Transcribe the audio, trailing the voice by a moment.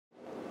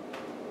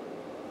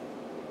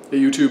Hey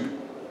YouTube,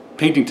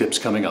 painting tips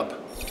coming up.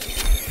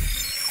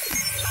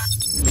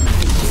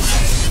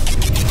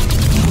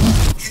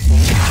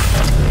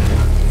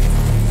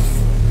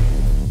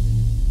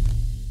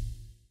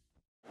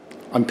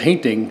 I'm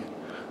painting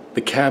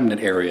the cabinet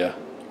area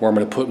where I'm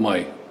going to put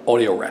my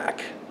audio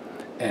rack,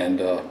 but I'm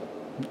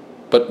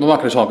not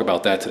going to talk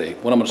about that today.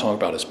 What I'm going to talk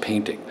about is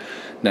painting.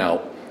 Now,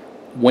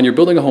 when you're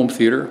building a home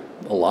theater,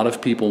 a lot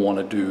of people want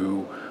to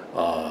do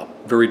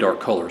very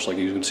dark colors. Like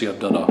you can see, I've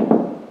done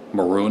a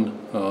maroon.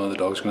 The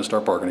dog's going to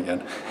start barking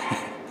again.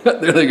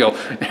 There they go.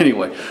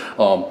 Anyway,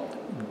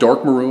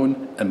 dark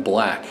maroon and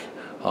black,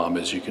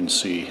 as you can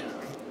see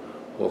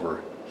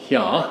over here.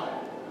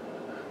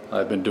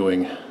 I've been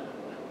doing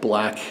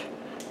black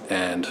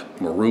and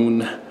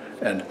maroon,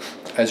 and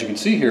as you can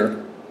see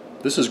here,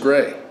 this is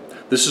gray.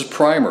 This is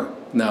primer.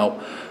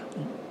 Now,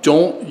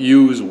 don't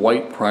use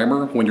white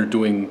primer when you're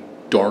doing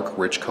dark,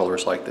 rich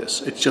colors like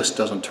this. It just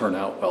doesn't turn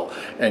out well,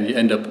 and you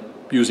end up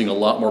using a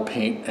lot more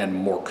paint and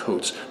more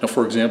coats. Now,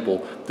 for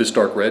example, this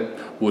dark red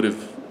would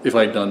have, if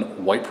I'd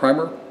done white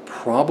primer,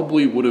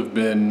 probably would have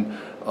been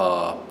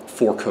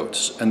 4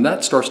 coats, and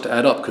that starts to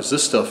add up because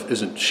this stuff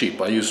isn't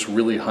cheap. I use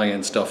really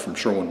high-end stuff from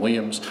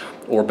Sherwin-Williams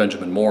or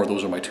Benjamin Moore.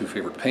 Those are my 2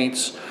 favorite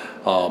paints.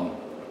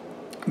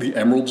 The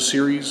Emerald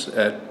series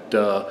at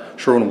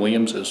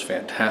Sherwin-Williams is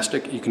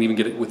fantastic. You can even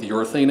get it with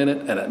urethane in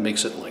it, and it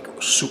makes it like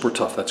super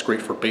tough. That's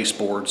great for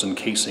baseboards and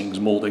casings,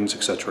 moldings,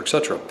 etc.,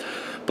 etc.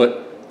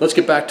 But let's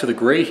get back to the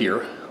gray here.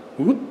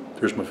 Whoop,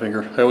 there's my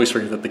finger. I always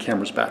forget that the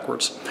camera's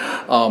backwards.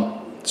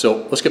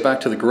 So let's get back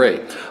to the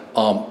gray.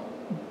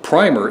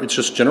 Primer, it's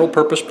just general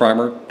purpose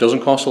primer,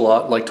 doesn't cost a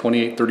lot, like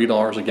 $28,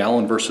 $30 a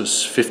gallon versus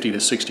 $50 to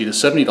 $60 to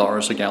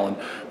 $70 a gallon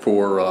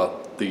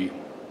for the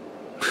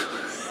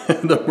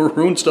the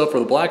maroon stuff or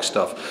the black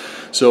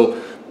stuff. So,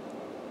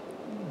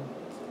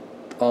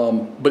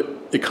 but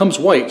it comes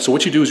white, so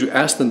what you do is you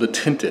ask them to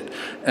tint it,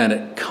 and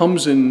it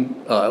comes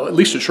in, at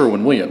least at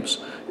Sherwin-Williams,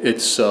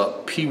 it's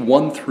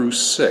P1 through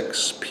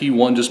 6.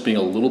 P1 just being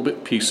a little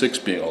bit,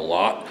 P6 being a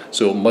lot,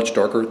 so much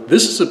darker.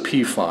 This is a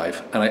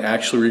P5, and I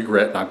actually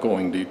regret not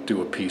going to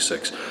do a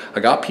P6. I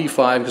got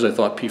P5 because I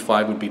thought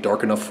P5 would be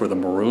dark enough for the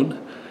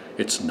maroon.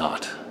 It's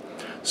not.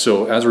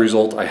 So as a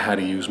result, I had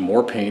to use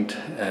more paint,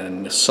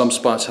 and some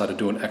spots had to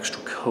do an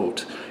extra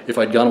coat. If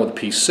I'd gone with a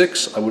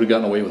P6, I would have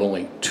gotten away with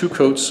only 2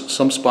 coats.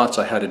 Some spots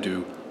I had to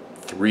do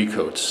 3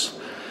 coats.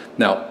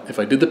 Now, if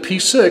I did the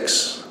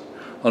P6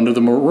 under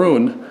the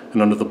maroon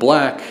and under the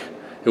black,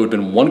 it would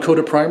have been 1 coat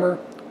of primer,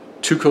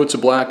 2 coats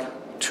of black,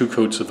 2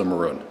 coats of the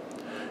maroon.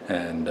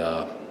 And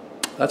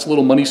that's a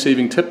little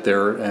money-saving tip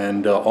there,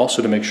 and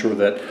also to make sure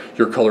that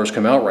your colors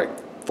come out right.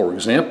 For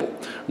example,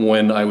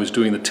 when I was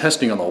doing the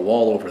testing on the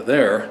wall over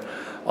there,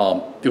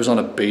 it was on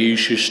a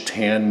beige-ish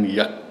tan,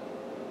 yuck,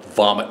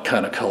 vomit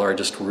kind of color. I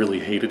just really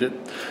hated it.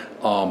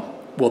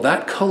 Well,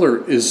 that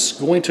color is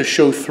going to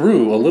show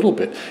through a little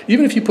bit.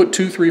 Even if you put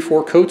 2, 3,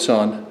 4 coats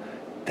on,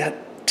 that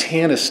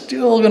tan is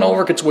still going to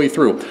work its way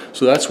through.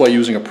 So that's why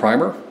using a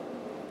primer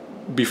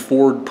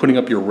before putting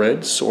up your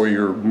reds or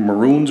your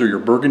maroons or your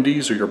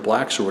burgundies or your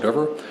blacks or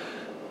whatever,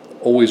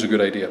 always a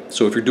good idea.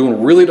 So if you're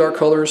doing really dark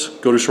colors,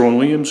 go to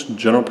Sherwin-Williams,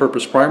 general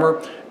purpose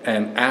primer,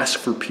 and ask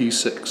for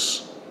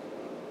P6.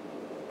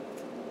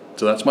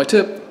 So that's my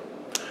tip.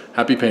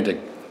 Happy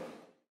painting.